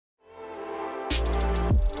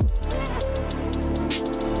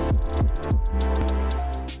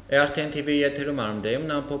Արդեն TV եթերում ArmDay-ում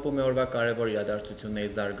ամփոփում է օրվա կարևոր իրադարձությունների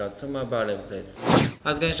զարգացումը, բարև ձեզ։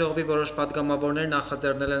 Ազգային ժողովի որոշ պատգամավորներ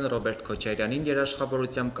նախաձեռնել են Ռոբերտ Քոչարյանին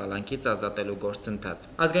երաշխավորությամբ կալանքից ազատելու գործընթաց։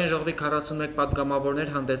 Ազգային ժողովի 41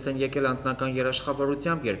 պատգամավորներ հանդես են եկել անձնական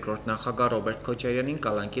երաշխավորությամբ երկրորդ նախագահ Ռոբերտ Քոչարյանին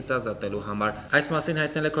կալանքից ազատելու համար։ Այս մասին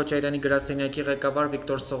հայտնել է Քոչարյանի գրասենյակի ղեկավար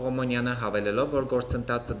Վիկտոր Սողոմոնյանը, հավելելով, որ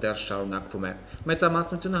գործընթացը դեռ շարունակվում է։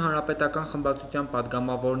 Մեծամասնությունը հանրապետական խմբակցության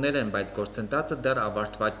պատգամավորներ են, բայց գործընթացը դեռ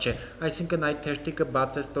ավարտված չէ, այսինքն այդ թերթիկը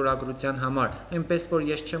բաց է ստորագրության համար, այնպես որ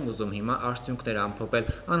ես չեմ ուզում հիմա արդյունքներ ամփոփել,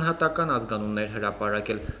 անհատական ազգանուններ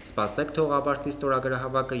հրապարակել, սպասեք թող ավարտվի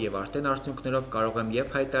ստորագրահավաքը եւ արդեն արդյունքներով կարող եմ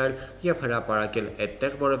եւ հայտարարել եւ հրապարակել,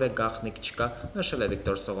 այդտեղ որևէ գաղտնիք չկա, նշել է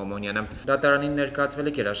Վիկտոր Սողոմոնյանը։ Դատարանին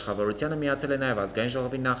ներկայացվել երաշխավորությանը միացել է նաեւ ազգային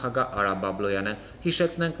ժողովի նախագահ Արա Բաբլոյանը։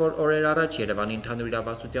 Հիշեցնենք, որ օրեր առաջ Երևանի ընդհանուր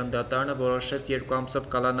իրավասության դատարանը որոշեց 2 ամսով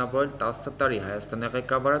կալանավորել 10 տարի Հայաստանի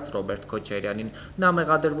ղեկավարած Ռոբերտ Քոչարյանին։ Նա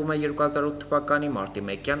մեղադրվում է 2008 թվականի մարտի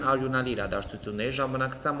 1-յան արյունալի իրադարձությունների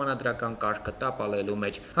ժամանակ սահմանադրական կարգը տապալելու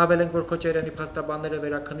մեջ։ Հավելենք, որ Քոչարյանի փաստաբանները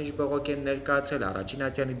վերաքննիչ բողոք են ներկայացրել առաջին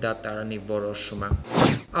ատյանի դատարանի որոշումը։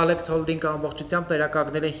 Alex Holding-ը ամբողջությամբ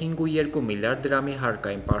վերականգնել է 5.2 միլիարդ դրամի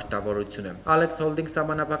հարկային պարտավորությունը։ Alex Holding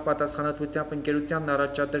սահմանափակ պատասխանատվությամբ ընկերությանն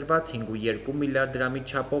առաջադրված 5.2 միլիարդ դրամի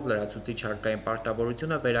չափով լրացուցիչ հարկային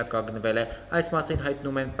պարտավորությունը վերականգնվել է, այս մասին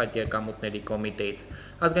հայտնում են Պատգամավորների կոմիտեից։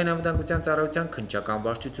 Ազգային անվտանգության ծառայության քննչական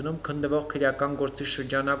վարչությունում քննվող քրեական գործի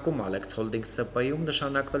շրջանակում Alex Holding ՍՊ-ում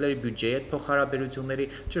նշանակվել էր բյուջեի հետ փոխհարաբերությունների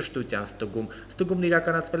ճշտության ստուգում։ Ստուգումն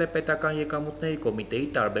իրականացվել է պետական եկամուտների կոմիտեի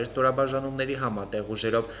տարբեր ստորաբաժանումների համատեղ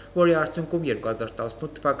ուժերով, որի արդյունքում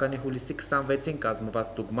 2018 թվականի հուլիսի 26-ին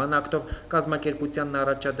կազմված ստուգման ակտով կազմակերպությանն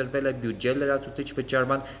առաջադրվել է բյուջե լրացուցիչ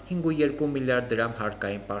վճարման 5.2 միլիարդ դրամ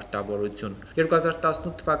հարկային պարտավորություն։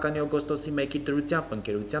 2018 թվականի օգոստոսի 1-ի դրությամբ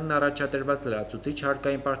ընկերությանն առաջադրված լրացուցիչ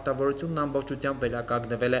հարկային պարտավորությունն ամբողջությամբ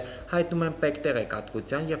վերականգնվել է, հայտնում են ՊԵԿ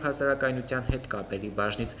տեղեկատվության եւ հասարակայնության հետ կապերի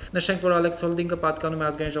բաժնից։ Նշենք, որ Alex Holding-ը պատկանում է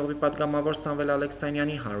ազգային ժողովի պատգամավոր Սամվել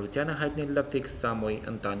Ալեքսանյանի հանրությանը հայտնի Լֆիքս Սամոյի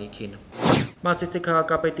ընտանիքին։ Մասիսի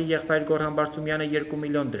քաղաքապետի եղբայր Գոռ Համբարձումյանը 2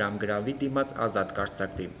 միլիոն դրամ գրավի դիմաց ազատ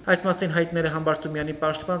կարձակվի։ Այս մասին հայտնել է Համբարձումյանի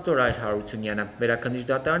պաշտպան Զորայր Հարությունյանը։ Վերաքննիչ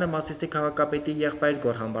դատարանը Մասիսի քաղաքապետի եղբայր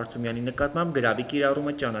Գոռ Համբարձումյանի նկատմամբ գրավի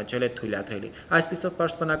կիրառումը ճանաչել է թույլատրելի։ Այսպիսով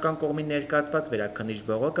պաշտպանական կողմի ներկայացված վերաքննիչ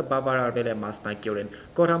բողոքը բավարարվել է մասնակիորեն։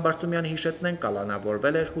 Գոռ Համբարձումյանը, հիշեցնենք,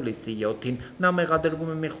 կալանավորվել էր հուլիսի 7-ին։ Նա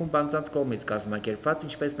մեղադրվում է մի խումբ անձանց կողմից կազմակերպված,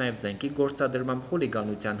 ինչպես նաև զենքի գործադրմամբ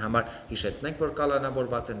խուլիգանության համար։ Հիշեցնենք, որ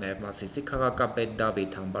կալանավորված է նաև Մասիսի քաղաքապետ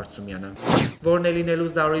Դավիթ Համբարձումյանը։ Որն է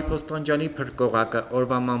լինելու Զարուհի Փոստանջյանի փրկողակը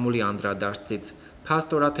օրվա մամուլի անդրադարձից։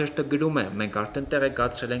 Փաստ օրաթերթը գրում է. մենք արդեն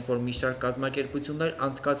տեղեկացրել ենք, որ մի շարք կազմակերպություններ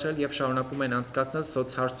անցկացրել եւ շարունակում են անցկացնել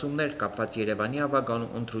սոցհարցումներ կապված Երևանի ավագանու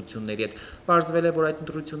ընտրությունների հետ։ Պարզվել է, որ այդ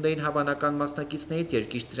ընտրություններին հավանական մասնակիցներից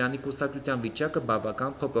Երկիր ծիրանի կուսակցության վիճակը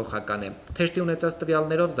բավական փոփոխական է։ Թերթի ունեցած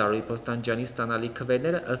տվյալներով Զարուհի Փոստանջյանի ստանալի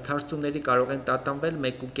քվեները ըստ հարցումների կարող են տատանվել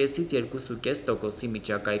 1.5-ից 2.5%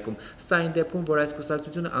 միջակայքում։ Սա այն դեպքում, որ այս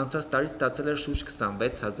կուսակցությունը անցած տարի ստացել էր շուրջ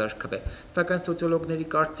 26,000 քվե։ Սակայն սոցիոլոգների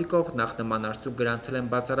կարծիքով նախ նման արդյունք գրանցել են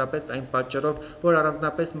բացառապես այն պատճառով, որ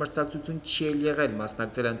առանձնապես մրցակցություն չի եղել,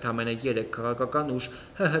 մասնակցել ընդամենը 3 քաղաքական ուժ՝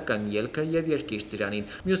 ՀՀԿ-ն, ԵԼՔ-ը եւ Երկիր ծիրանին։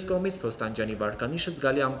 Մյուս կողմից Փոստանջյանի վարկանիշը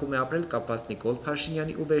զգալի անկում է ապրել կապված Նիկոլ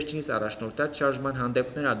Փաշինյանի ու վերջինիս առաջնորդած շարժման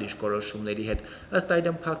հանդեպ նրա դիրքորոշումների հետ։ Ըստ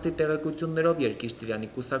այդմ փաստի տեղեկություններով Երկիր ծիրանի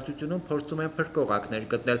կուսակցությունում փորձում են փրկողակներ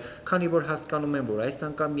գտնել, քանի որ հասկանում են, որ այս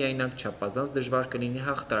անգամ միայնակ չափազանց դժվար կլինի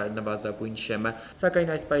հաղթարել նվազագույն շեմը,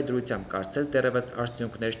 սակայն այս պայդրությամբ կարծես դեռևս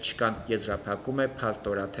արդյունքներ չկան, եզրափակում է Փաստ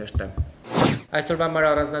օրաթերթը։ Այսօրվա համար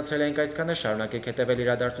առանձնացրել ենք այսքանը, շարունակեք հետևել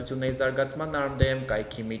իրադարձությունների զարգացման ArmDay-ում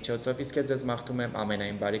կայքի միջոցով, իսկ ես ձեզ մաղթում եմ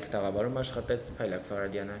ամենայն բարիք, տաղավարում աշխատեց Փայլակ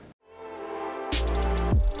Ֆարադյանը։